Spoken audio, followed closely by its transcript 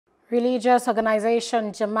Religious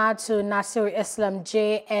organization Jama'atu Nasril Islam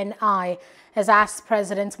JNI has asked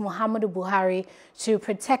President Muhammadu Buhari to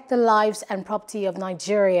protect the lives and property of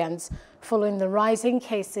Nigerians following the rising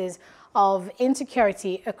cases of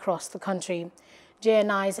insecurity across the country.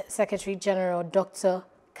 JNI's Secretary General Dr.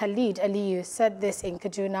 Khalid Aliyu said this in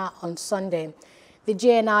Kaduna on Sunday. The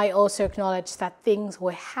JNI also acknowledged that things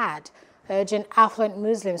were hard, urging affluent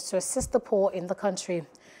Muslims to assist the poor in the country.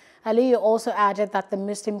 Aliyu also added that the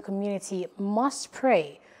Muslim community must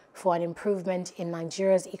pray for an improvement in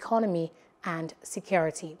Nigeria's economy and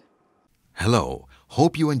security. Hello,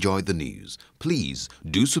 hope you enjoyed the news. Please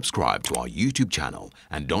do subscribe to our YouTube channel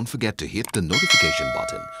and don't forget to hit the notification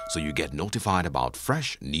button so you get notified about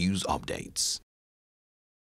fresh news updates.